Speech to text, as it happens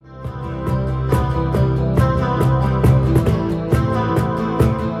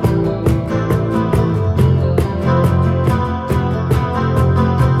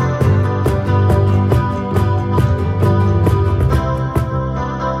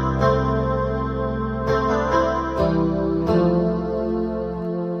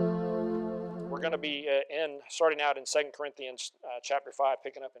in starting out in 2 Corinthians chapter 5,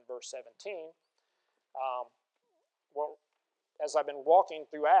 picking up in verse 17. Well, as I've been walking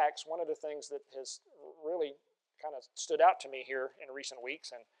through Acts, one of the things that has really kind of stood out to me here in recent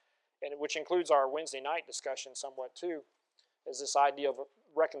weeks, and which includes our Wednesday night discussion somewhat too, is this idea of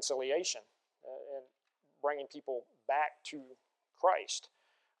reconciliation and bringing people back to Christ.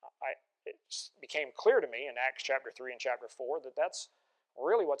 It became clear to me in Acts chapter 3 and chapter 4 that that's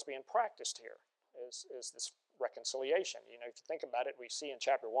really what's being practiced here, is this reconciliation. You know, if you think about it, we see in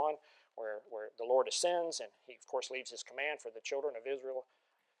chapter 1 where the Lord ascends, and he, of course, leaves his command for the children of Israel,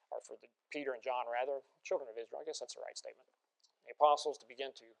 or for Peter and John, rather, children of Israel, I guess that's the right statement, the apostles, to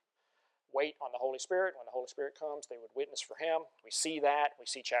begin to wait on the Holy Spirit. When the Holy Spirit comes, they would witness for him. We see that. We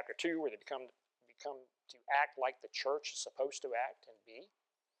see chapter 2 where they become to act like the church is supposed to act and be.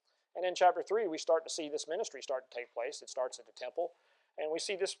 And in chapter 3, we start to see this ministry start to take place. It starts at the temple, and we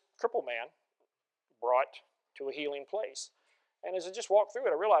see this crippled man brought to a healing place. And as I just walked through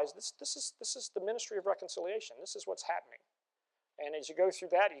it, I realized this is the ministry of reconciliation. This is what's happening. And as you go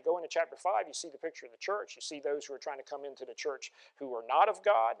through that, you go into chapter 5, you see the picture of the church. You see those who are trying to come into the church who are not of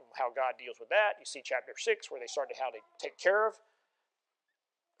God, and how God deals with that. You see chapter 6, where they started how to take care of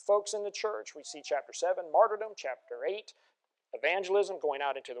folks in the church. We see chapter 7, martyrdom. Chapter 8, evangelism, going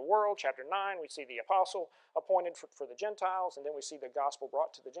out into the world. Chapter 9, we see the apostle appointed for the Gentiles, and then we see the gospel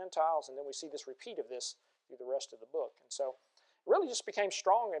brought to the Gentiles, and then we see this repeat of this through the rest of the book. And so it really just became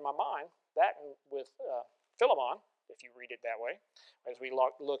strong in my mind, that and with Philemon, if you read it that way, as we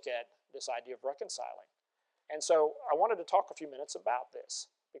look at this idea of reconciling. And so I wanted to talk a few minutes about this,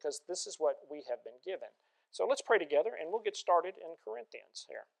 because this is what we have been given. So let's pray together, and we'll get started in Corinthians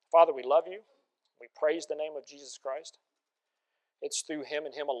here. Father, we love you. We praise the name of Jesus Christ. It's through him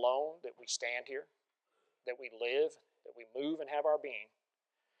and him alone that we stand here, that we live, that we move and have our being.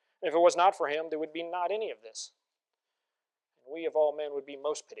 And if it was not for him, there would be not any of this. And we of all men would be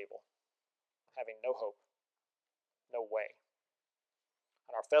most pitiable, having no hope, no way.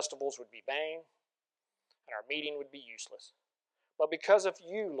 And our festivals would be vain, and our meeting would be useless. But because of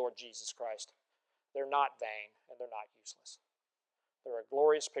you, Lord Jesus Christ, they're not vain and they're not useless. They're a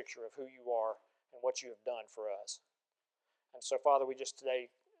glorious picture of who you are and what you have done for us. And so, Father, we just today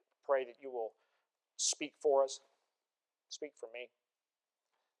pray that you will speak for us, speak for me,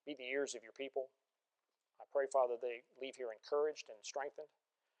 be the ears of your people. I pray, Father, they leave here encouraged and strengthened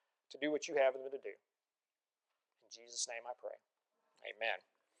to do what you have them to do. In Jesus' name I pray. Amen.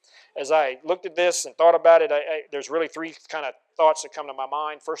 As I looked at this and thought about it, there's really three kind of thoughts that come to my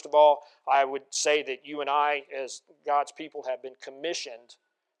mind. First of all, I would say that you and I, as God's people, have been commissioned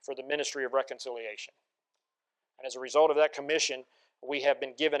for the ministry of reconciliation. And as a result of that commission, we have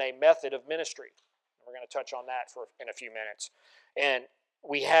been given a method of ministry. We're going to touch on that in a few minutes. And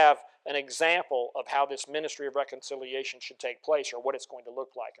we have an example of how this ministry of reconciliation should take place, or what it's going to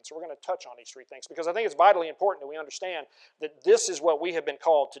look like. And so we're going to touch on these three things, because I think it's vitally important that we understand that this is what we have been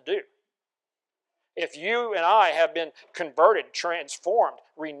called to do. If you and I have been converted, transformed,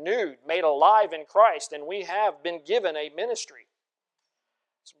 renewed, made alive in Christ, then we have been given a ministry.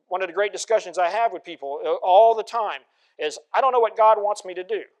 It's one of the great discussions I have with people all the time is, I don't know what God wants me to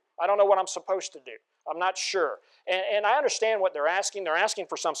do. I don't know what I'm supposed to do. I'm not sure. And I understand what they're asking. They're asking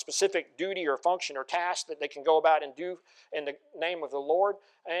for some specific duty or function or task that they can go about and do in the name of the Lord.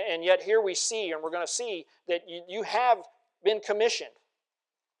 And yet here we see, and we're going to see, that you have been commissioned.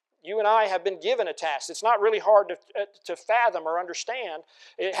 You and I have been given a task. It's not really hard to fathom or understand.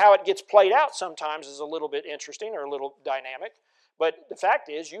 How it gets played out sometimes is a little bit interesting or a little dynamic. But the fact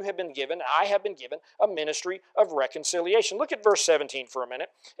is, you have been given, I have been given, a ministry of reconciliation. Look at verse 17 for a minute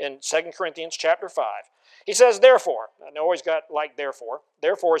in 2 Corinthians chapter 5. He says, therefore, and I always got like therefore.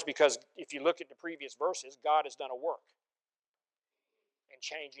 Therefore is because if you look at the previous verses, God has done a work in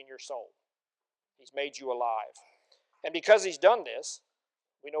changing your soul. He's made you alive. And because he's done this,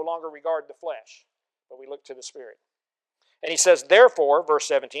 we no longer regard the flesh, but we look to the Spirit. And he says, therefore, verse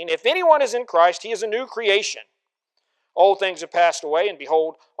 17, if anyone is in Christ, he is a new creation. Old things have passed away, and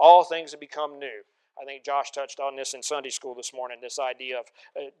behold, all things have become new. I think Josh touched on this in Sunday school this morning, this idea of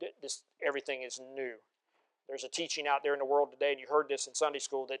everything is new. There's a teaching out there in the world today, and you heard this in Sunday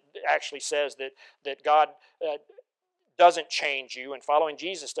school, that actually says that God doesn't change you, and following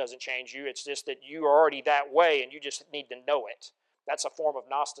Jesus doesn't change you. It's just that you are already that way, and you just need to know it. That's a form of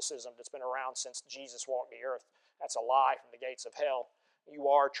Gnosticism that's been around since Jesus walked the earth. That's a lie from the gates of hell. You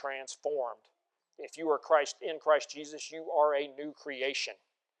are transformed. If you are in Christ Jesus, you are a new creation.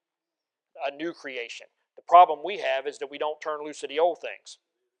 A new creation. The problem we have is that we don't turn loose of the old things.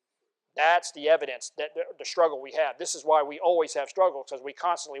 That's the evidence, that the struggle we have. This is why we always have struggles, because we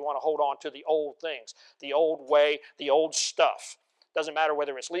constantly want to hold on to the old things, the old way, the old stuff. Doesn't matter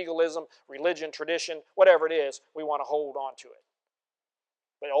whether it's legalism, religion, tradition, whatever it is, we want to hold on to it.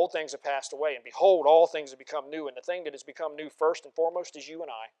 But old things have passed away, and behold, all things have become new. And the thing that has become new first and foremost is you and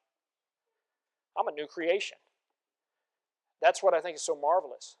I. I'm a new creation. That's what I think is so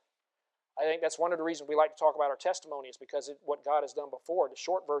marvelous. I think that's one of the reasons we like to talk about our testimony, is because what God has done before. The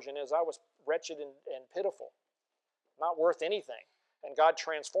short version is I was wretched and pitiful, not worth anything. And God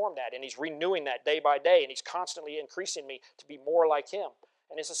transformed that, and He's renewing that day by day, and He's constantly increasing me to be more like Him.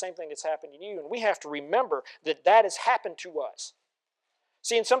 And it's the same thing that's happened to you. And we have to remember that that has happened to us.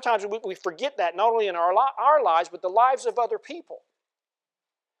 See, and sometimes we forget that, not only in our lives, but the lives of other people.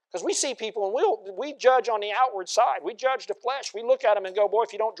 Because we see people and we judge on the outward side. We judge the flesh. We look at them and go, boy,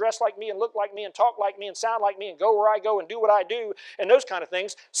 if you don't dress like me and look like me and talk like me and sound like me and go where I go and do what I do and those kind of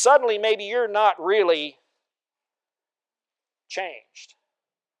things, suddenly maybe you're not really changed.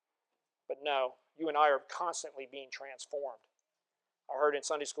 But no, you and I are constantly being transformed. I heard in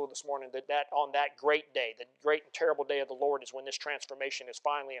Sunday school this morning that on that great day, the great and terrible day of the Lord, is when this transformation is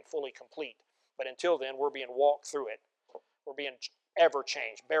finally and fully complete. But until then, we're being walked through it. We're being ever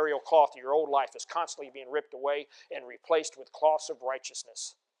changed. Burial cloth of your old life is constantly being ripped away and replaced with cloths of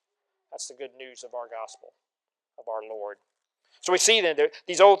righteousness. That's the good news of our gospel, of our Lord. So we see then that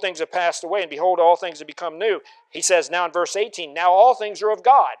these old things have passed away, and behold, all things have become new. He says now in verse 18, now all things are of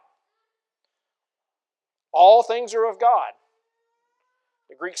God. All things are of God.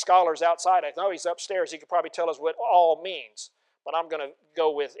 The Greek scholar's outside. I know he's upstairs. He could probably tell us what all means. But I'm going to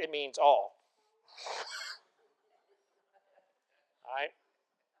go with it means all. All right?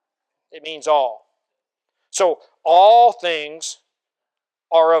 It means all. So all things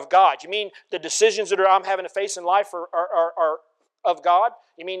are of God. You mean the decisions that I'm having to face in life are of God?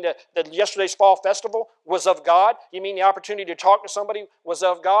 You mean that yesterday's fall festival was of God? You mean the opportunity to talk to somebody was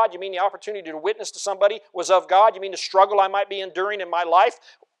of God? You mean the opportunity to witness to somebody was of God? You mean the struggle I might be enduring in my life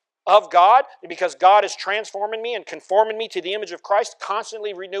of God? Because God is transforming me and conforming me to the image of Christ,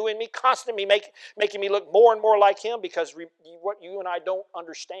 constantly renewing me, constantly making me look more and more like Him, because what you and I don't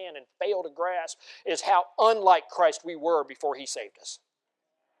understand and fail to grasp is how unlike Christ we were before He saved us.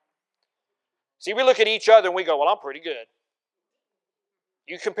 See, we look at each other and we go, well, I'm pretty good.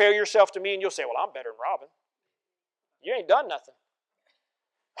 You compare yourself to me and you'll say, well, I'm better than Robin. You ain't done nothing.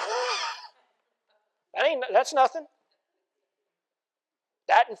 That's nothing.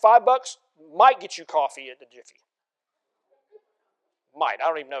 That and $5 might get you coffee at the Jiffy. Might. I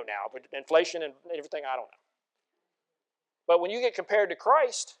don't even know now. But inflation and everything, I don't know. But when you get compared to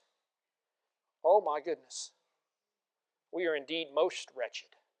Christ, oh my goodness, we are indeed most wretched.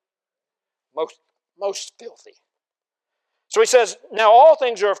 Most filthy. So he says, now all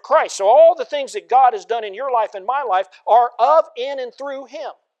things are of Christ. So all the things that God has done in your life and my life are of, in, and through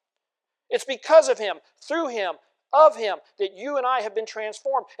Him. It's because of Him, through Him, of Him, that you and I have been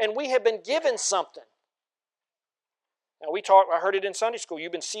transformed. And we have been given something. Now I heard it in Sunday school.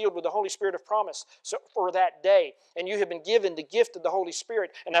 You've been sealed with the Holy Spirit of promise for that day. And you have been given the gift of the Holy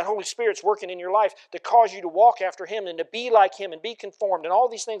Spirit. And that Holy Spirit's working in your life to cause you to walk after Him and to be like Him and be conformed. And all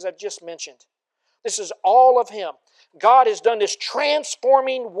these things I've just mentioned. This is all of Him. God has done this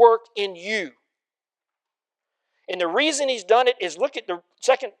transforming work in you. And the reason He's done it is, look at the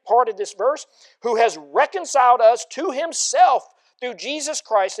second part of this verse, who has reconciled us to Himself through Jesus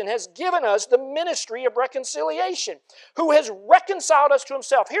Christ and has given us the ministry of reconciliation. Who has reconciled us to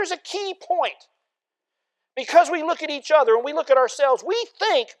Himself. Here's a key point. Because we look at each other and we look at ourselves, we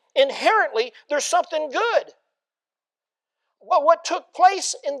think inherently there's something good. But what took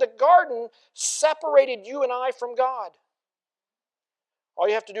place in the garden separated you and I from God. All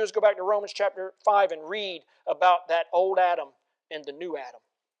you have to do is go back to Romans chapter 5 and read about that old Adam and the new Adam.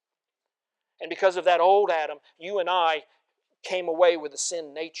 And because of that old Adam, you and I came away with a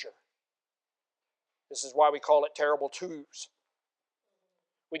sin nature. This is why we call it terrible twos.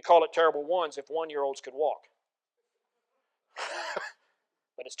 We'd call it terrible ones if 1-year-olds could walk.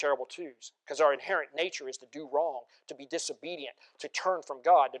 But it's terrible twos, because our inherent nature is to do wrong, to be disobedient, to turn from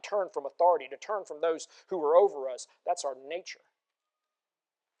God, to turn from authority, to turn from those who are over us. That's our nature.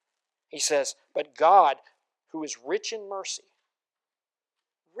 He says, but God, who is rich in mercy,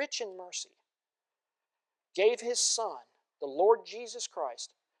 gave His Son, the Lord Jesus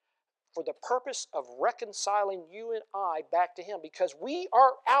Christ, for the purpose of reconciling you and I back to Him, because we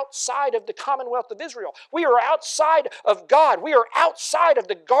are outside of the commonwealth of Israel. We are outside of God. We are outside of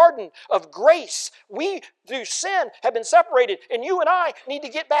the garden of grace. We, through sin, have been separated, and you and I need to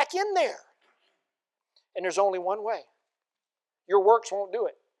get back in there. And there's only one way. Your works won't do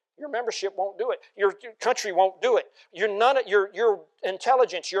it. Your membership won't do it. Your country won't do it. Your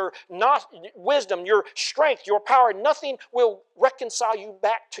intelligence, your wisdom, your strength, your power, nothing will reconcile you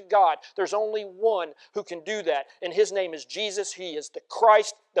back to God. There's only one who can do that, and His name is Jesus. He is the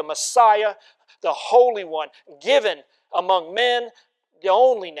Christ, the Messiah, the Holy One, given among men, the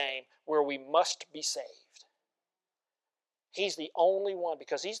only name where we must be saved. He's the only one,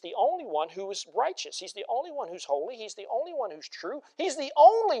 because He's the only one who is righteous. He's the only one who's holy. He's the only one who's true. He's the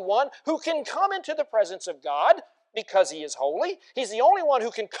only one who can come into the presence of God because He is holy. He's the only one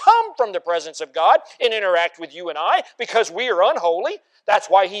who can come from the presence of God and interact with you and I because we are unholy. That's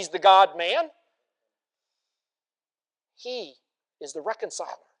why He's the God-man. He is the reconciler.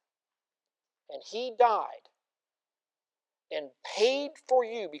 And He died and paid for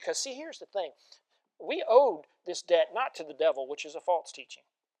you because, see, here's the thing. We owed this debt not to the devil, which is a false teaching,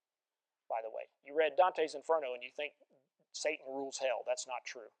 by the way. You read Dante's Inferno and you think Satan rules hell. That's not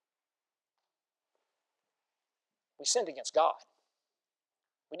true. We sinned against God.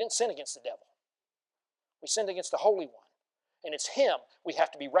 We didn't sin against the devil. We sinned against the Holy One. And it's Him we have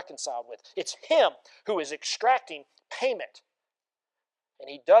to be reconciled with. It's Him who is extracting payment. And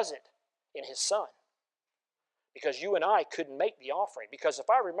He does it in His Son. Because you and I couldn't make the offering. Because if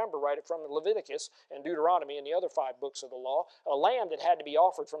I remember right from Leviticus and Deuteronomy and the other 5 books of the law, a lamb that had to be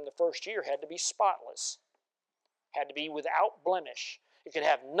offered from the first year had to be spotless. Had to be without blemish. It could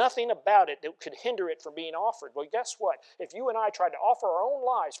have nothing about it that could hinder it from being offered. Well, guess what? If you and I tried to offer our own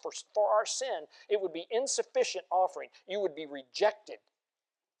lives for our sin, it would be insufficient offering. You would be rejected.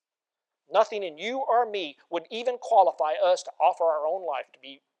 Nothing in you or me would even qualify us to offer our own life to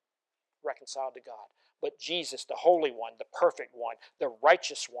be reconciled to God. But Jesus, the Holy One, the perfect one, the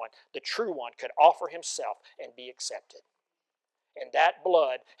righteous one, the true one, could offer Himself and be accepted. And that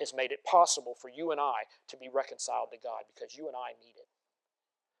blood has made it possible for you and I to be reconciled to God because you and I need it.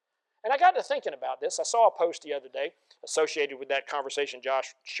 And I got to thinking about this. I saw a post the other day associated with that conversation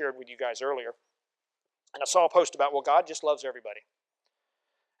Josh shared with you guys earlier. And I saw a post about, well, God just loves everybody.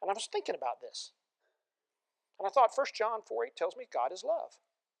 And I was thinking about this. And I thought 1 John 4:8 tells me God is love.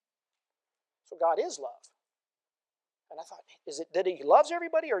 So God is love. And I thought, is it that He loves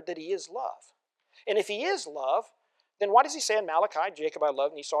everybody or that He is love? And if He is love, then why does He say in Malachi, Jacob I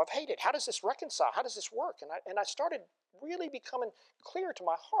loved and Esau I've hated? How does this reconcile? How does this work? And I started really becoming clear to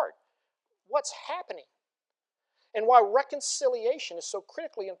my heart what's happening and why reconciliation is so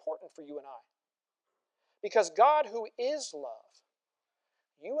critically important for you and I. Because God, who is love,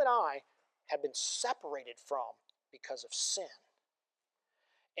 you and I have been separated from because of sin.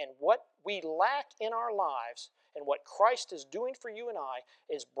 And what we lack in our lives and what Christ is doing for you and I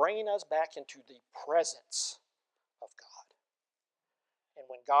is bringing us back into the presence of God. And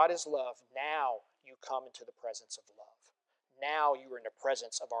when God is love, now you come into the presence of love. Now you are in the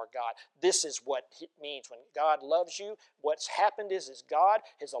presence of our God. This is what it means when God loves you. What's happened is God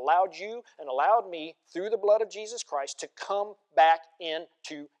has allowed you and allowed me through the blood of Jesus Christ to come back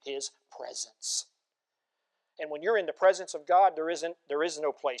into His presence. And when you're in the presence of God, there is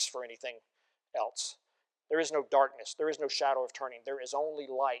no place for anything else. There is no darkness. There is no shadow of turning. There is only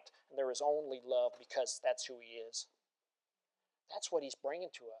light, and there is only love because that's who He is. That's what He's bringing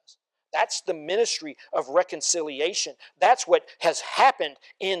to us. That's the ministry of reconciliation. That's what has happened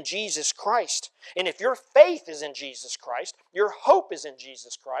in Jesus Christ. And if your faith is in Jesus Christ, your hope is in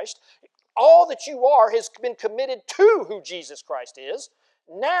Jesus Christ, all that you are has been committed to who Jesus Christ is.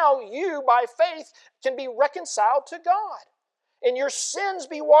 Now you, by faith, can be reconciled to God. And your sins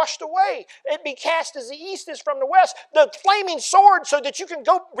be washed away. It be cast as the east is from the west. The flaming sword so that you can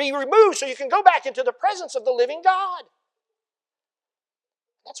be removed, so you can go back into the presence of the living God.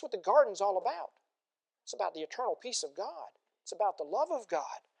 That's what the garden's all about. It's about the eternal peace of God. It's about the love of God.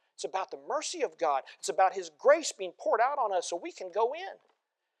 It's about the mercy of God. It's about His grace being poured out on us so we can go in.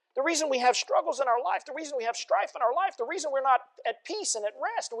 The reason we have struggles in our life, the reason we have strife in our life, the reason we're not at peace and at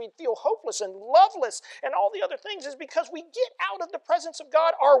rest, and we feel hopeless and loveless and all the other things is because we get out of the presence of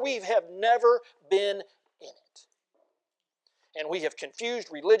God or we have never been in it. And we have confused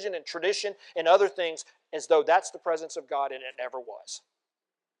religion and tradition and other things as though that's the presence of God, and it never was.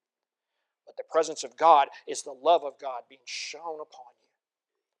 But the presence of God is the love of God being shown upon you,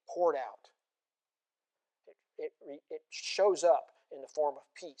 poured out. It shows up in the form of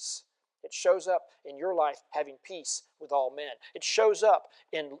peace. It shows up in your life having peace with all men. It shows up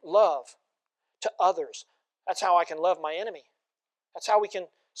in love to others. That's how I can love my enemy. That's how we can.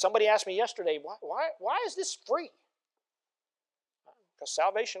 Somebody asked me yesterday, why is this free? Because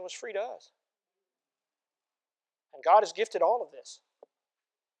salvation was free to us. And God has gifted all of this.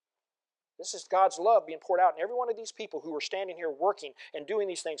 This is God's love being poured out. And every one of these people who were standing here working and doing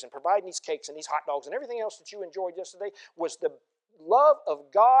these things and providing these cakes and these hot dogs and everything else that you enjoyed yesterday was the love of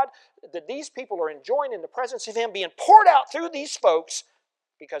God that these people are enjoying in the presence of Him being poured out through these folks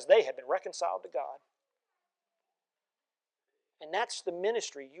because they have been reconciled to God. And that's the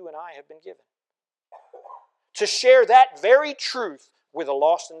ministry you and I have been given. To share that very truth with a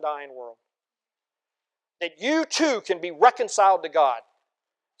lost and dying world. That you too can be reconciled to God.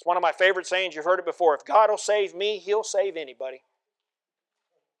 It's one of my favorite sayings. You've heard it before. If God will save me, He'll save anybody.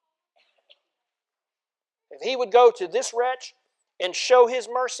 If He would go to this wretch and show His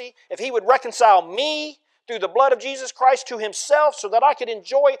mercy, if He would reconcile me through the blood of Jesus Christ to Himself so that I could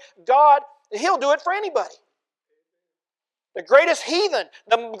enjoy God, He'll do it for anybody. The greatest heathen,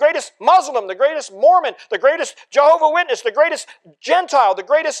 the greatest Muslim, the greatest Mormon, the greatest Jehovah's Witness, the greatest Gentile, the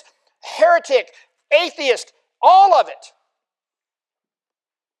greatest heretic, atheist, all of it.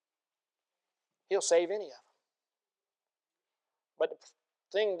 He'll save any of them. But the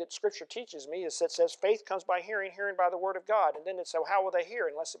thing that Scripture teaches me is that says faith comes by hearing, hearing by the Word of God. And then it's, so how will they hear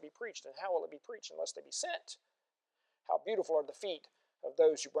unless it be preached? And how will it be preached unless they be sent? How beautiful are the feet of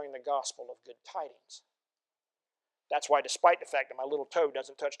those who bring the gospel of good tidings. That's why, despite the fact that my little toe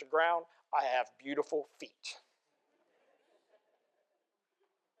doesn't touch the ground, I have beautiful feet.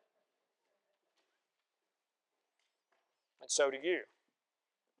 And so do you,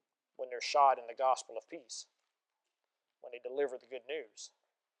 when they're shod in the gospel of peace, when they deliver the good news.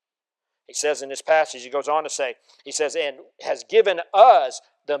 He says in this passage, he goes on to say, he says, and has given us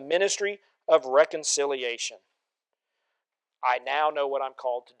the ministry of reconciliation. I now know what I'm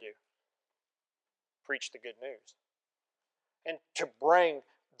called to do. Preach the good news. And to bring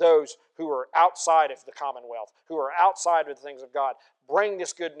those who are outside of the commonwealth, who are outside of the things of God, bring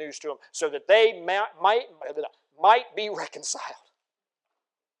this good news to them so that they might be reconciled.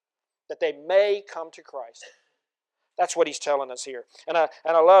 That they may come to Christ. That's what he's telling us here. And I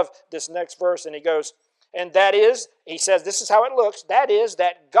love this next verse, and he goes, and that is, he says, this is how it looks, that is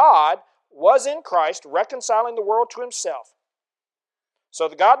that God was in Christ reconciling the world to Himself. So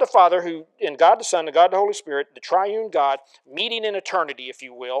the God the Father, who and God the Son, and God the Holy Spirit, the triune God, meeting in eternity, if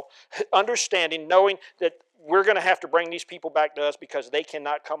you will, understanding, knowing that we're going to have to bring these people back to us because they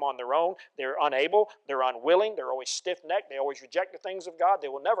cannot come on their own. They're unable, they're unwilling, they're always stiff-necked, they always reject the things of God, they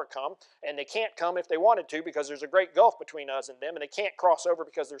will never come, and they can't come if they wanted to because there's a great gulf between us and them, and they can't cross over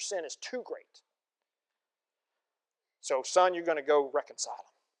because their sin is too great. So, Son, you're going to go reconcile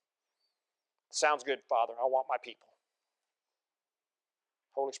them. Sounds good, Father. I want my people.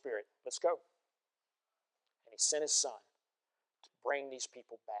 Holy Spirit, let's go. And He sent His Son to bring these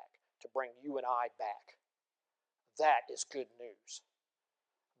people back, to bring you and I back. That is good news.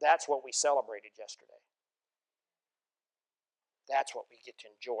 That's what we celebrated yesterday. That's what we get to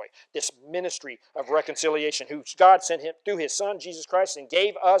enjoy. This ministry of reconciliation, who God sent Him through His Son, Jesus Christ, and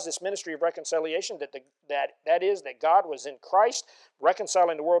gave us this ministry of reconciliation, that is that God was in Christ,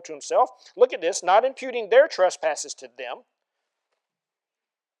 reconciling the world to Himself. Look at this, not imputing their trespasses to them.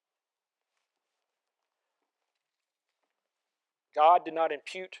 God did not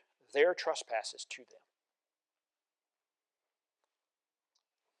impute their trespasses to them.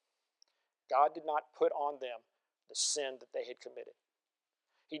 God did not put on them the sin that they had committed.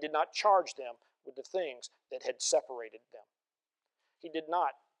 He did not charge them with the things that had separated them. He did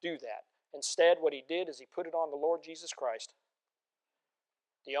not do that. Instead, what He did is He put it on the Lord Jesus Christ,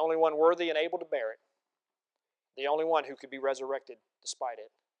 the only one worthy and able to bear it, the only one who could be resurrected despite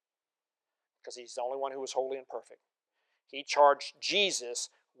it, because He's the only one who was holy and perfect. He charged Jesus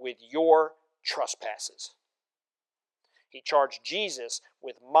with your trespasses. He charged Jesus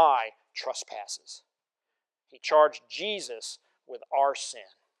with my trespasses. He charged Jesus with our sin.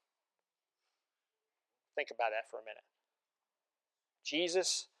 Think about that for a minute.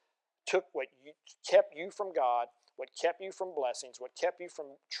 Jesus took what kept you from God, what kept you from blessings, what kept you from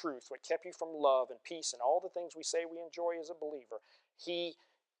truth, what kept you from love and peace and all the things we say we enjoy as a believer. He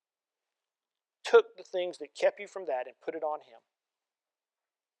took the things that kept you from that and put it on Him.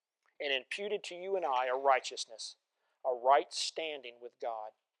 And imputed to you and I a righteousness, a right standing with God.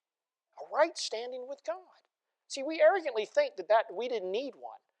 A right standing with God. See, we arrogantly think that we didn't need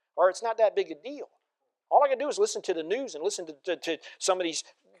one, or it's not that big a deal. All I can do is listen to the news and listen to some of these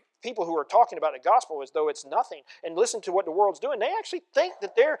people who are talking about the gospel as though it's nothing, and listen to what the world's doing. They actually think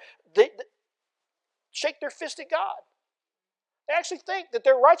that they shake their fist at God. They actually think that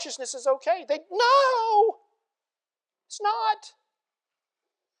their righteousness is okay. No! It's not.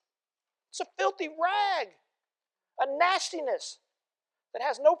 It's a filthy rag, a nastiness that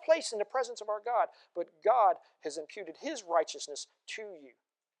has no place in the presence of our God. But God has imputed His righteousness to you.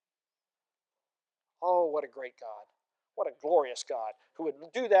 Oh, what a great God. What a glorious God who would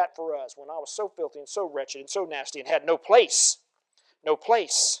do that for us when I was so filthy and so wretched and so nasty and had no place. No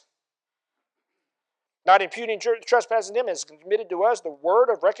place. Not imputing trespasses in him, has committed to us the word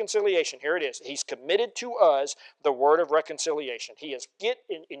of reconciliation. Here it is. He's committed to us the word of reconciliation. He has get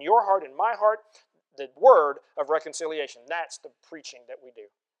in your heart, in my heart, the word of reconciliation. That's the preaching that we do.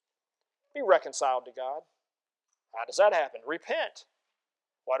 Be reconciled to God. How does that happen? Repent.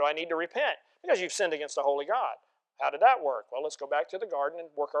 Why do I need to repent? Because you've sinned against the holy God. How did that work? Well, let's go back to the garden and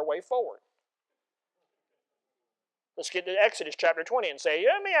work our way forward. Let's get to Exodus chapter 20 and say,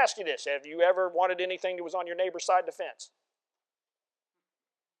 let me ask you this. Have you ever wanted anything that was on your neighbor's side of the fence?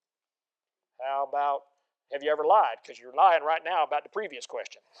 How about, have you ever lied? Because you're lying right now about the previous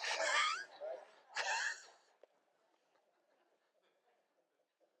question.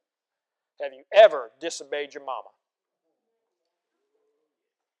 Have you ever disobeyed your mama?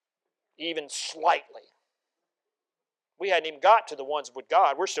 Even slightly. We hadn't even got to the ones with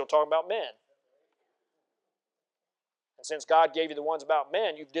God. We're still talking about men. And since God gave you the ones about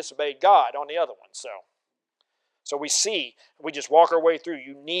men, you've disobeyed God on the other ones. So we see, we just walk our way through.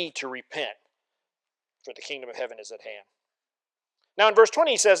 You need to repent, for the kingdom of heaven is at hand. Now in verse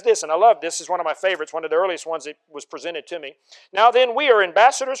 20 he says this, and I love this. This is one of my favorites, one of the earliest ones that was presented to me. Now then, we are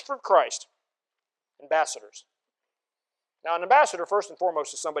ambassadors for Christ. Ambassadors. Now an ambassador, first and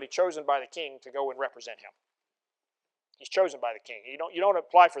foremost, is somebody chosen by the king to go and represent him. He's chosen by the king. You don't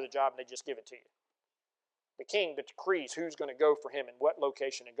apply for the job and they just give it to you. The king decrees who's going to go for him and what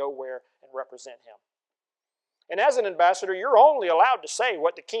location and go where and represent him. And as an ambassador, you're only allowed to say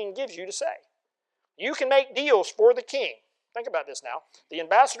what the king gives you to say. You can make deals for the king. Think about this now. The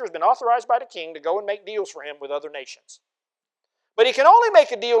ambassador has been authorized by the king to go and make deals for him with other nations. But he can only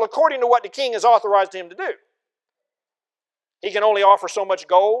make a deal according to what the king has authorized him to do. He can only offer so much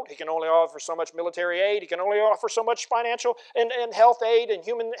gold. He can only offer so much military aid. He can only offer so much financial and health aid and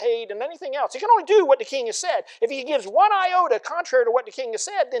human aid and anything else. He can only do what the king has said. If he gives one iota contrary to what the king has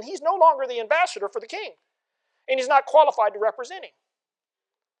said, then he's no longer the ambassador for the king. And he's not qualified to represent him.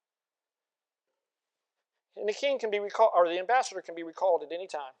 And the king can be recalled, or the ambassador can be recalled at any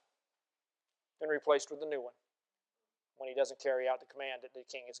time and replaced with a new one when he doesn't carry out the command that the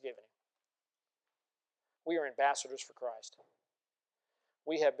king has given him. We are ambassadors for Christ.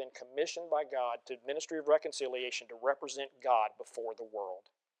 We have been commissioned by God to ministry of reconciliation to represent God before the world.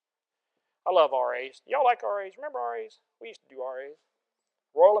 I love RAs. Y'all like RAs? Remember RAs? We used to do RAs.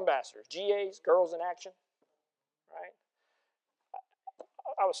 Royal Ambassadors, GAs, Girls in Action, right?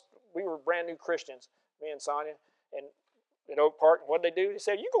 We were brand new Christians, me and Sonia, and at Oak Park. What did they do? They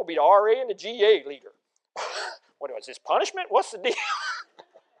said, "You're going to be the RA and the GA leader." What was this, punishment? What's the deal?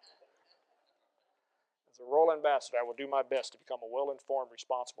 As a Royal Ambassador, I will do my best to become a well-informed,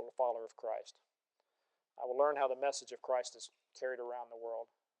 responsible follower of Christ. I will learn how the message of Christ is carried around the world.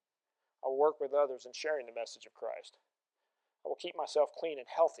 I will work with others in sharing the message of Christ. I will keep myself clean and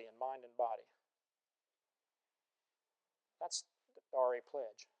healthy in mind and body. That's the RA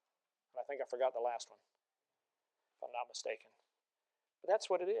pledge. And I think I forgot the last one, if I'm not mistaken. But that's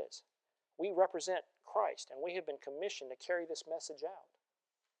what it is. We represent Christ, and we have been commissioned to carry this message out,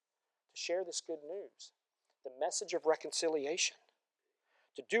 to share this good news, the message of reconciliation,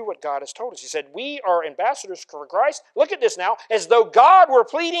 to do what God has told us. He said, we are ambassadors for Christ. Look at this now. As though God were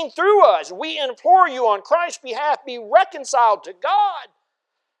pleading through us, we implore you on Christ's behalf, be reconciled to God.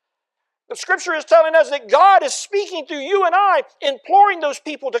 The Scripture is telling us that God is speaking through you and I, imploring those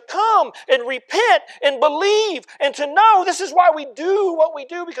people to come and repent and believe and to know this is why we do what we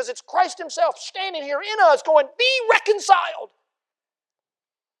do, because it's Christ Himself standing here in us going, be reconciled.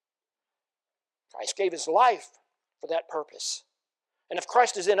 Christ gave His life for that purpose. And if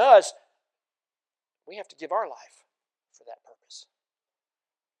Christ is in us, we have to give our life for that purpose.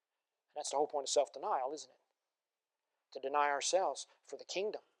 And that's the whole point of self-denial, isn't it? To deny ourselves for the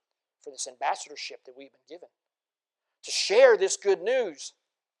kingdom, for this ambassadorship that we've been given. To share this good news.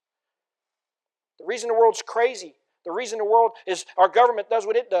 The reason the world's crazy, the reason the world is, our government does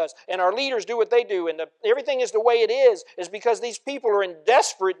what it does, and our leaders do what they do, and everything is the way it is because these people are in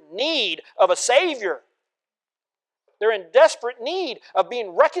desperate need of a Savior. They're in desperate need of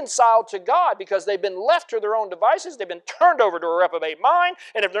being reconciled to God because they've been left to their own devices. They've been turned over to a reprobate mind.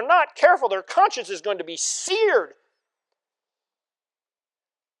 And if they're not careful, their conscience is going to be seared.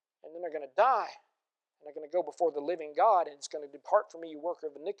 And then they're going to die. And they're going to go before the living God. And it's going to depart from me, you worker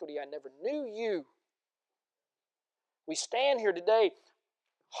of iniquity. I never knew you. We stand here today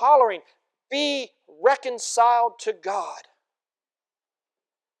hollering, be reconciled to God.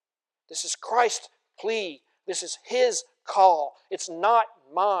 This is Christ's plea. This is His call. It's not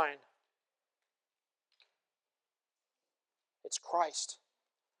mine. It's Christ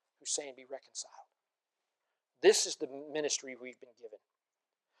who's saying, be reconciled. This is the ministry we've been given.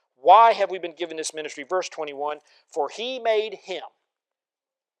 Why have we been given this ministry? Verse 21, for He made Him.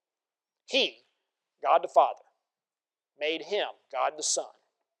 He, God the Father, made Him, God the Son.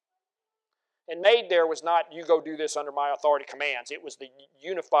 And made there was not, you go do this under my authority commands. It was the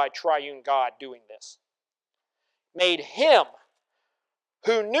unified triune God doing this. Made Him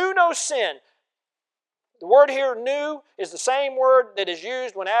who knew no sin. The word here, knew, is the same word that is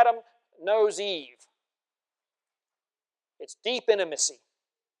used when Adam knows Eve. It's deep intimacy,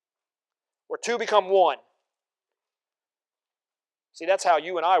 where two become one. See, that's how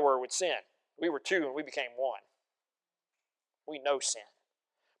you and I were with sin. We were two and we became one. We know sin.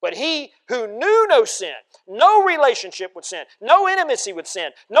 But He who knew no sin, no relationship with sin, no intimacy with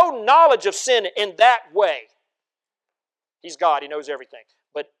sin, no knowledge of sin in that way. He's God, He knows everything,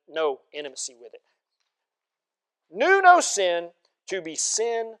 but no intimacy with it. Knew no sin to be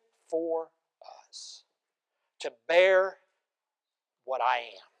sin for us, to bear what I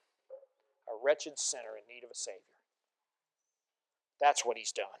am, a wretched sinner in need of a Savior. That's what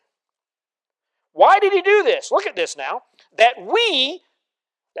He's done. Why did He do this? Look at this now. That we,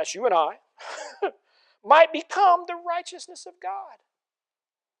 that's you and I, might become the righteousness of God.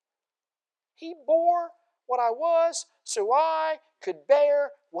 He bore what I was so I could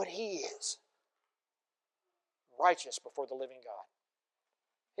bear what He is. Righteous before the living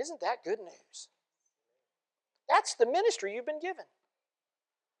God. Isn't that good news? That's the ministry you've been given.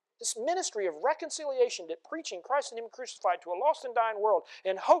 This ministry of reconciliation, that preaching Christ and Him crucified to a lost and dying world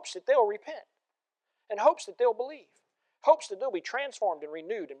in hopes that they'll repent, in hopes that they'll believe, hopes that they'll be transformed and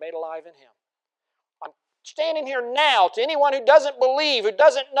renewed and made alive in Him. I'm standing here now to anyone who doesn't believe, who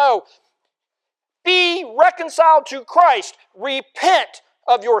doesn't know. Be reconciled to Christ. Repent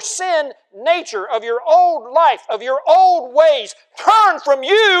of your sin nature, of your old life, of your old ways. Turn from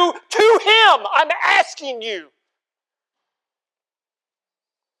you to Him. I'm asking you.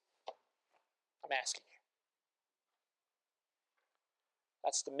 I'm asking you.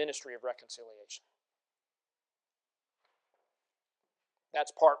 That's the ministry of reconciliation.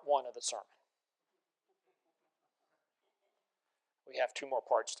 That's part one of the sermon. We have 2 more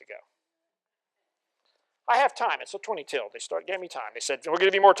parts to go. I have time. It's 20 till. They gave me time. They said, we'll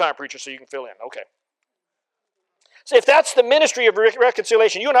give you more time, preacher, so you can fill in. Okay. So if that's the ministry of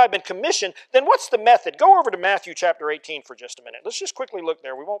reconciliation, you and I have been commissioned, then what's the method? Go over to Matthew chapter 18 for just a minute. Let's just quickly look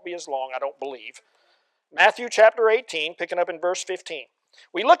there. We won't be as long, I don't believe. Matthew chapter 18, picking up in verse 15.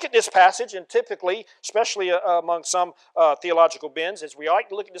 We look at this passage, and typically, especially among some theological bends, is we like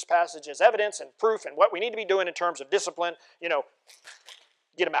to look at this passage as evidence and proof and what we need to be doing in terms of discipline.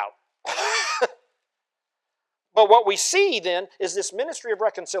 Get them out. But what we see then is this ministry of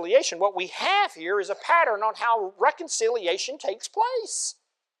reconciliation. What we have here is a pattern on how reconciliation takes place.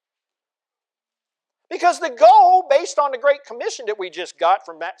 Because the goal, based on the Great Commission that we just got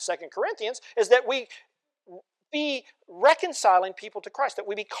from 2 Corinthians, is that we be reconciling people to Christ, that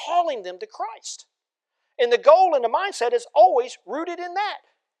we be calling them to Christ. And the goal and the mindset is always rooted in that.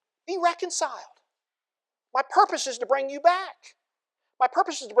 Be reconciled. My purpose is to bring you back. My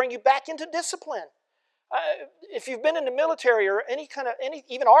purpose is to bring you back into discipline. If you've been in the military or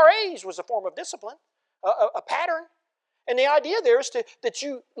even RAs was a form of discipline, a pattern. And the idea there is that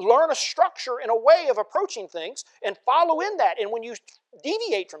you learn a structure and a way of approaching things and follow in that. And when you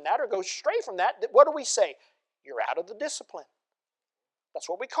deviate from that or go stray from that, what do we say? You're out of the discipline. That's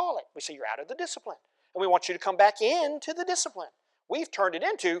what we call it. We say you're out of the discipline. And we want you to come back into the discipline. We've turned it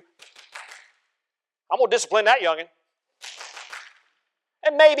into, I'm going to discipline that youngin'.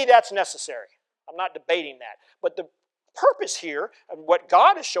 And maybe that's necessary. I'm not debating that. But the purpose here, and what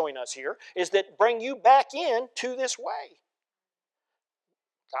God is showing us here, is that bring you back into this way.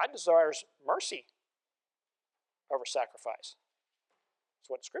 God desires mercy over sacrifice. That's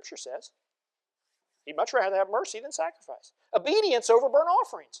what Scripture says. He'd much rather have mercy than sacrifice. Obedience over burnt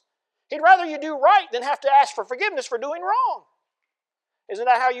offerings. He'd rather you do right than have to ask for forgiveness for doing wrong. Isn't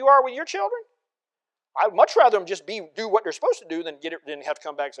that how you are with your children? I'd much rather them just do what they're supposed to do than have to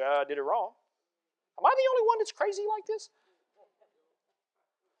come back and say, I did it wrong. Am I the only one that's crazy like this?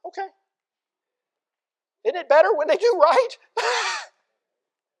 Okay. Isn't it better when they do right?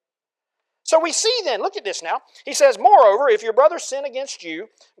 So we see then, look at this now. He says, moreover, if your brother sin against you,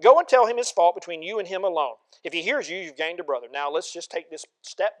 go and tell him his fault between you and him alone. If he hears you, you've gained a brother. Now let's just take this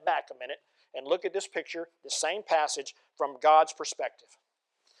step back a minute and look at this picture, the same passage from God's perspective.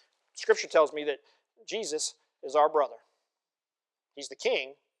 Scripture tells me that Jesus is our brother. He's the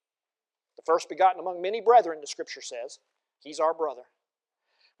king, the first begotten among many brethren, the Scripture says. He's our brother.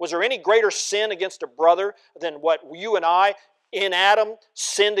 Was there any greater sin against a brother than what you and I in Adam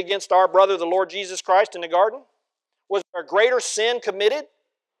sinned against our brother, the Lord Jesus Christ, in the garden? Was there a greater sin committed?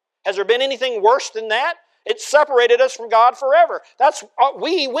 Has there been anything worse than that? It separated us from God forever.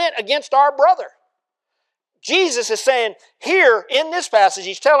 We went against our brother. Jesus is saying here in this passage,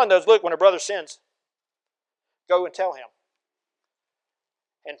 he's telling those, look, when a brother sins, go and tell him.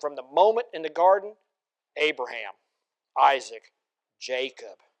 And from the moment in the garden, Abraham, Isaac,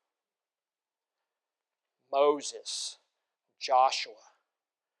 Jacob, Moses, Joshua,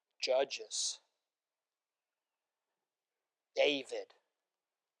 Judges, David,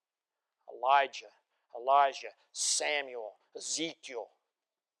 Elijah, Samuel, Ezekiel,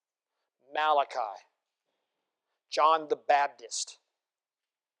 Malachi, John the Baptist.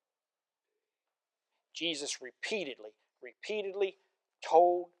 Jesus repeatedly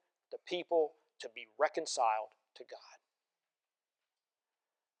told the people to be reconciled to God.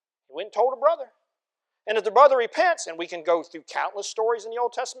 He went and told a brother. And if the brother repents, and we can go through countless stories in the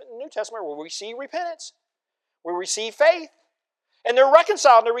Old Testament and New Testament where we see repentance, where we see faith, and they're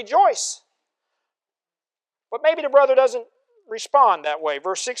reconciled and they rejoice. But maybe the brother doesn't respond that way.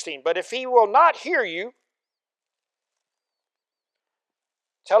 Verse 16, but if he will not hear you,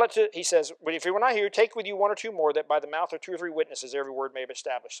 he says, but if he will not hear you, take with you one or two more, that by the mouth of 2 or 3 witnesses every word may be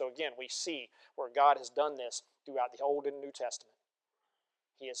established. So again, we see where God has done this throughout the Old and New Testament.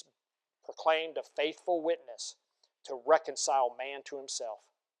 He has proclaimed a faithful witness to reconcile man to himself.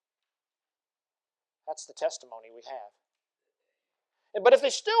 That's the testimony we have. But if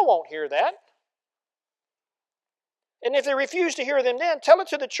they still won't hear that, and if they refuse to hear them then, tell it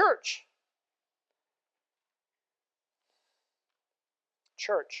to the church.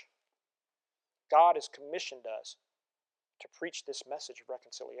 Church, God has commissioned us to preach this message of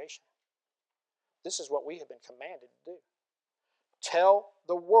reconciliation. This is what we have been commanded to do. Tell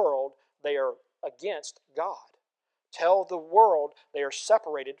the world they are against God. Tell the world they are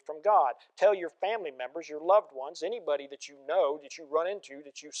separated from God. Tell your family members, your loved ones, anybody that you know, that you run into,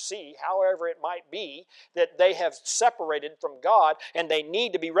 that you see, however it might be, that they have separated from God and they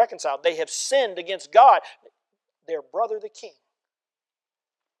need to be reconciled. They have sinned against God, their brother the king.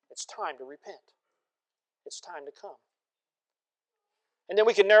 It's time to repent. It's time to come. And then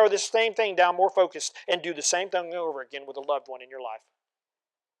we can narrow this same thing down more focused and do the same thing over again with a loved one in your life.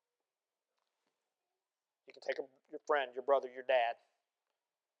 You can take your friend, your brother, your dad,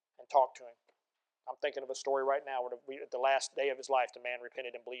 and talk to him. I'm thinking of a story right now where at the last day of his life, the man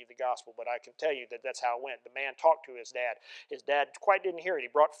repented and believed the gospel. But I can tell you that that's how it went. The man talked to his dad. His dad quite didn't hear it. He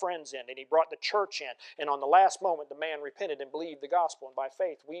brought friends in, and he brought the church in. And on the last moment, the man repented and believed the gospel. And by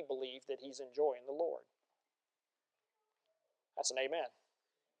faith, we believe that he's enjoying the Lord. That's an amen.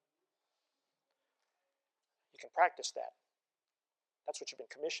 You can practice that. That's what you've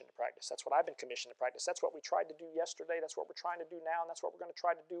been commissioned to practice. That's what I've been commissioned to practice. That's what we tried to do yesterday. That's what we're trying to do now. And that's what we're going to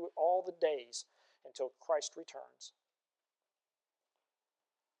try to do all the days until Christ returns.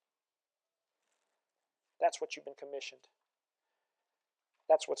 That's what you've been commissioned.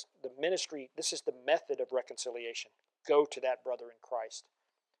 That's what's the ministry. This is the method of reconciliation. Go to that brother in Christ.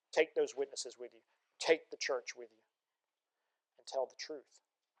 Take those witnesses with you. Take the church with you. And tell the truth.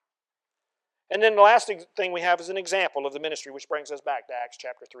 And then the last thing we have is an example of the ministry, which brings us back to Acts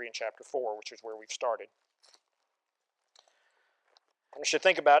chapter 3 and chapter 4, which is where we've started. And we should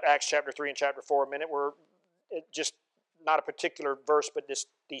think about Acts chapter 3 and chapter 4 a minute. We're just not a particular verse, but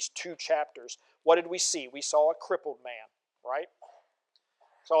these 2 chapters. What did we see? We saw a crippled man, right?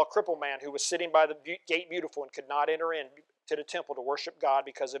 Saw a crippled man who was sitting by the gate beautiful and could not enter in to the temple to worship God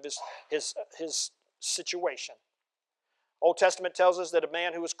because of his situation. Old Testament tells us that a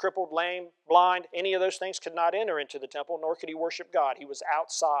man who was crippled, lame, blind, any of those things could not enter into the temple, nor could he worship God. He was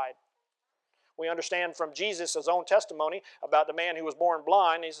outside. We understand from Jesus' own testimony about the man who was born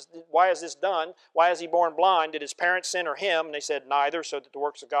blind. He says, why is this done? Why is he born blind? Did his parents sin or him? And they said, neither, so that the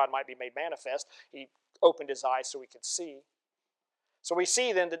works of God might be made manifest. He opened his eyes so he could see. So we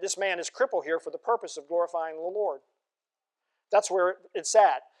see then that this man is crippled here for the purpose of glorifying the Lord. That's where it's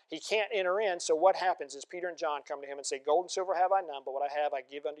at. He can't enter in, so what happens is Peter and John come to him and say, gold and silver have I none, but what I have I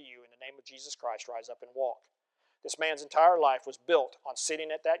give unto you. In the name of Jesus Christ, rise up and walk. This man's entire life was built on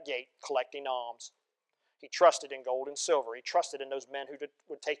sitting at that gate collecting alms. He trusted in gold and silver. He trusted in those men who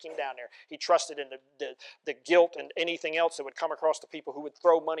would take him down there. He trusted in the guilt and anything else that would come across the people who would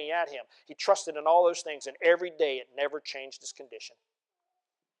throw money at him. He trusted in all those things, and every day it never changed his condition.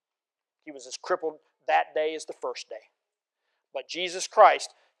 He was as crippled that day as the first day. But Jesus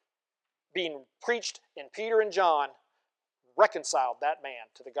Christ, being preached in Peter and John, reconciled that man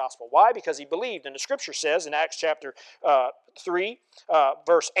to the gospel. Why? Because he believed. And the scripture says in Acts chapter 3,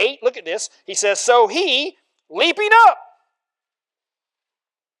 verse 8, look at this. He says, so he, leaping up.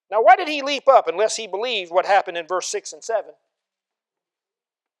 Now, why did he leap up unless he believed what happened in verse 6 and 7?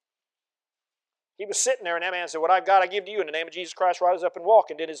 He was sitting there, and that man said, "What I've got, I give to you. In the name of Jesus Christ, rise up and walk."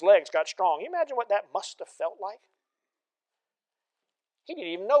 And then his legs got strong. Can you imagine what that must have felt like? He didn't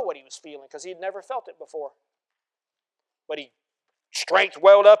even know what he was feeling because he had never felt it before. But strength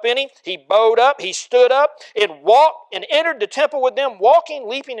welled up in him. He bowed up. He stood up and walked and entered the temple with them, walking,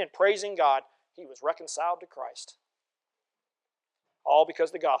 leaping, and praising God. He was reconciled to Christ. All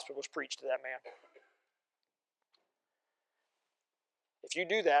because the gospel was preached to that man. If you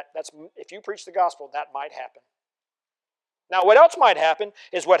do that, if you preach the gospel, that might happen. Now, what else might happen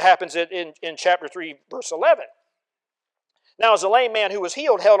is what happens in chapter 3, verse 11. Now, as a lame man who was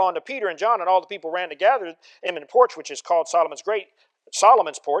healed held on to Peter and John, and all the people ran to gather him in the porch, which is called Solomon's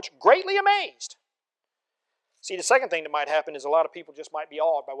porch, greatly amazed. See, the second thing that might happen is a lot of people just might be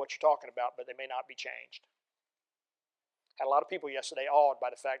awed by what you're talking about, but they may not be changed. Had a lot of people yesterday awed by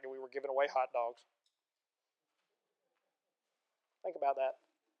the fact that we were giving away hot dogs. Think about that.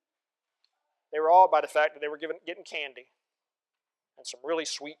 They were awed by the fact that they were getting candy and some really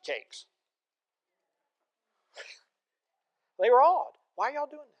sweet cakes. They were awed. Why are y'all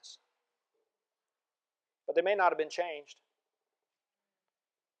doing this? But they may not have been changed.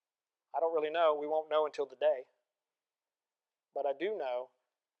 I don't really know. We won't know until the day. But I do know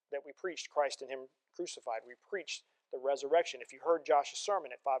that we preached Christ and Him crucified. We preached the resurrection. If you heard Josh's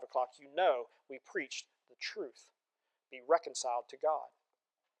sermon at 5 o'clock, you know we preached the truth. Be reconciled to God.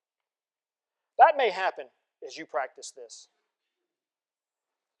 That may happen as you practice this.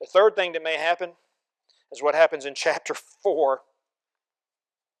 The third thing that may happen is what happens in chapter 4,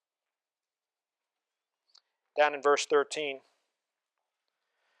 down in verse 13.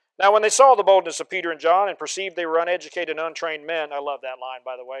 Now when they saw the boldness of Peter and John and perceived they were uneducated and untrained men, I love that line,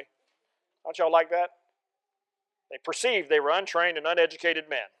 by the way. Don't y'all like that? They perceived they were untrained and uneducated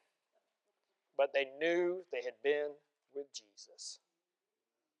men, but they knew they had been with Jesus.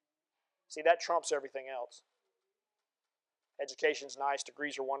 See, that trumps everything else. Education's nice,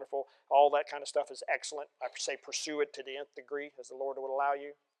 degrees are wonderful, all that kind of stuff is excellent. I say pursue it to the nth degree as the Lord would allow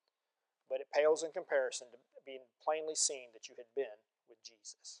you. But it pales in comparison to being plainly seen that you had been with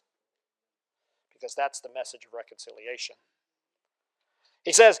Jesus. Because that's the message of reconciliation.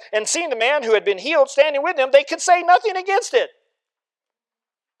 He says, and seeing the man who had been healed standing with them, they could say nothing against it.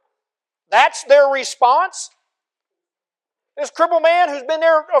 That's their response. This crippled man who's been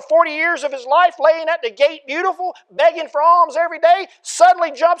there 40 years of his life, laying at the gate beautiful, begging for alms every day,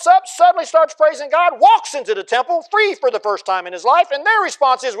 suddenly jumps up, suddenly starts praising God, walks into the temple free for the first time in his life, and their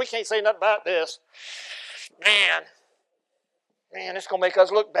response is, we can't say nothing about this. Man, it's going to make us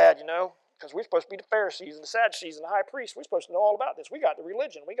look bad, because we're supposed to be the Pharisees and the Sadducees and the high priests. We're supposed to know all about this. We got the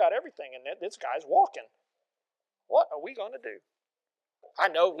religion. We got everything, and this guy's walking. What are we going to do? I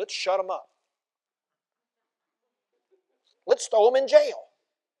know, let's shut him up. Let's throw them in jail.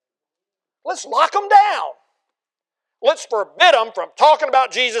 Let's lock them down. Let's forbid them from talking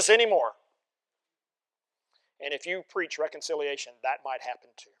about Jesus anymore. And if you preach reconciliation, that might happen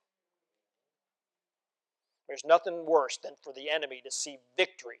too. There's nothing worse than for the enemy to see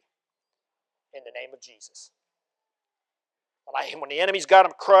victory in the name of Jesus. When the enemy's got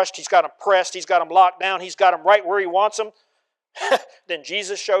him crushed, he's got him pressed, he's got him locked down, he's got him right where he wants him, then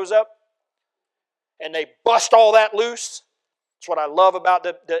Jesus shows up and they bust all that loose. That's what I love about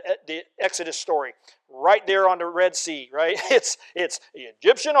the Exodus story. Right there on the Red Sea, right? It's the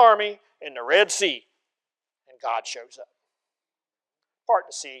Egyptian army in the Red Sea. And God shows up. Part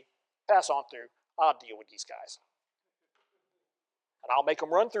the sea, pass on through. I'll deal with these guys. And I'll make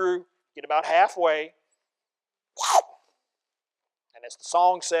them run through, get about halfway. And as the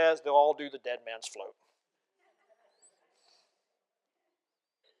song says, they'll all do the dead man's float.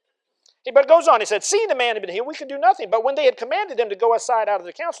 But it goes on, he said, seeing the man had been healed, we could do nothing. But when they had commanded them to go aside out of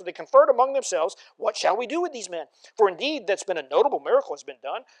the council, they conferred among themselves, what shall we do with these men? For indeed, that's been a notable miracle has been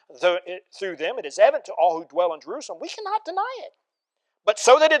done. Through them, it is evident to all who dwell in Jerusalem. We cannot deny it. But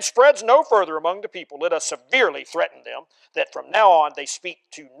so that it spreads no further among the people, let us severely threaten them, that from now on they speak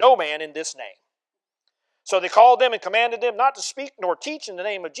to no man in this name. So they called them and commanded them not to speak nor teach in the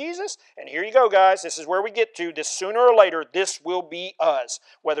name of Jesus. And here you go, guys. This is where we get to. This sooner or later, this will be us.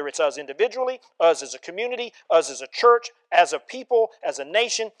 Whether it's us individually, us as a community, us as a church, as a people, as a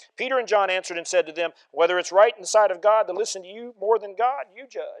nation. Peter and John answered and said to them, whether it's right in the sight of God to listen to you more than God, you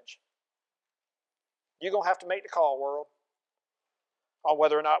judge. You're going to have to make the call, world, on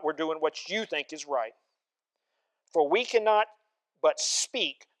whether or not we're doing what you think is right. For we cannot but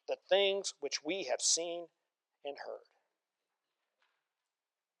speak the things which we have seen and heard.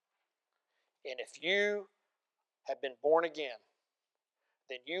 And if you have been born again,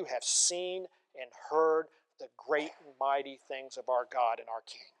 then you have seen and heard the great and mighty things of our God and our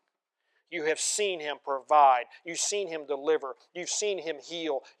King. You have seen Him provide. You've seen Him deliver. You've seen Him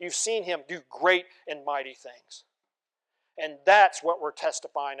heal. You've seen Him do great and mighty things. And that's what we're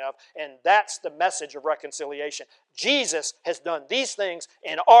testifying of, and that's the message of reconciliation. Jesus has done these things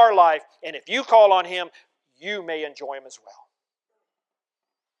in our life, and if you call on Him, you may enjoy Him as well.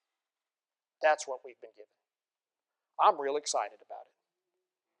 That's what we've been given. I'm real excited about it.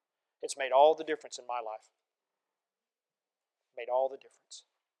 It's made all the difference in my life. Made all the difference.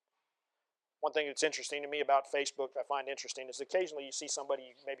 One thing that's interesting to me about Facebook, I find interesting, is occasionally you see somebody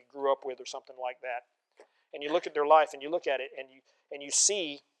you maybe grew up with or something like that, and you look at their life and you look at it and you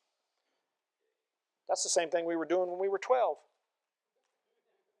see that's the same thing we were doing when we were 12.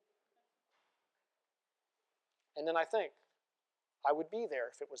 And then I think, I would be there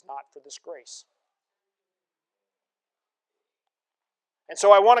if it was not for this grace. And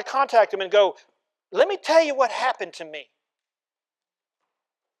so I want to contact them and go, let me tell you what happened to me.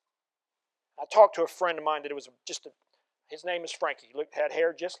 I talked to a friend of mine that it was his name is Frankie. He had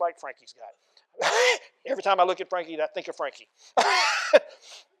hair just like Frankie's got. Every time I look at Frankie, I think of Frankie.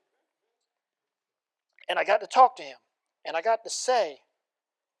 And I got to talk to him. And I got to say,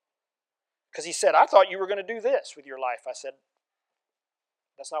 because he said, I thought you were going to do this with your life. I said,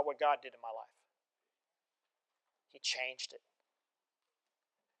 that's not what God did in my life. He changed it.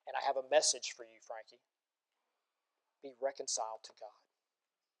 And I have a message for you, Frankie. Be reconciled to God.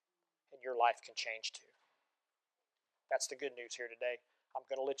 And your life can change too. That's the good news here today. I'm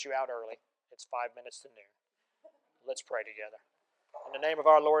going to let you out early. It's 5 minutes to noon. Let's pray together. In the name of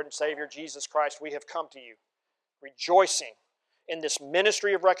our Lord and Savior, Jesus Christ, we have come to you, rejoicing in this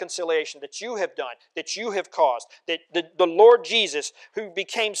ministry of reconciliation that you have done, that you have caused, that the Lord Jesus, who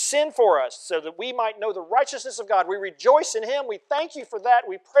became sin for us so that we might know the righteousness of God, we rejoice in Him. We thank you for that.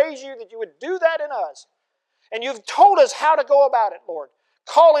 We praise you that you would do that in us. And you've told us how to go about it, Lord.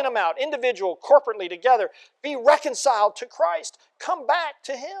 Calling them out, individual, corporately, together. Be reconciled to Christ. Come back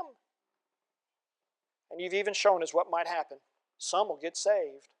to Him. And you've even shown us what might happen. Some will get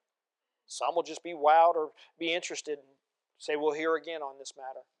saved. Some will just be wowed or be interested and say, we'll hear again on this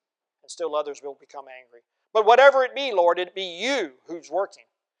matter. And still others will become angry. But whatever it be, Lord, it be you who's working.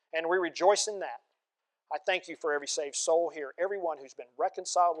 And we rejoice in that. I thank you for every saved soul here. Everyone who's been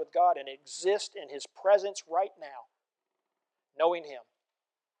reconciled with God and exists in His presence right now. Knowing Him.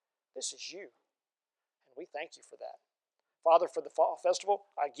 This is you. And we thank you for that. Father, for the fall festival,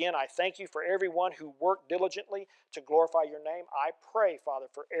 again, I thank you for everyone who worked diligently to glorify your name. I pray, Father,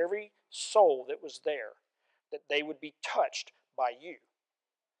 for every soul that was there, that they would be touched by you.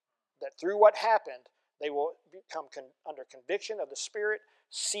 That through what happened, they will become under conviction of the Spirit,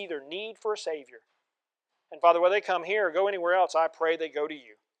 see their need for a Savior. And Father, whether they come here or go anywhere else, I pray they go to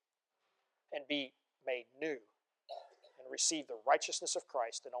you and be made new and receive the righteousness of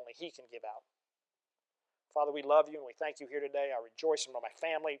Christ that only He can give out. Father, we love you and we thank you here today. I rejoice in my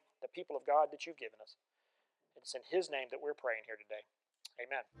family, the people of God that you've given us. It's in His name that we're praying here today.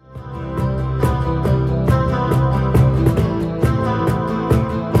 Amen.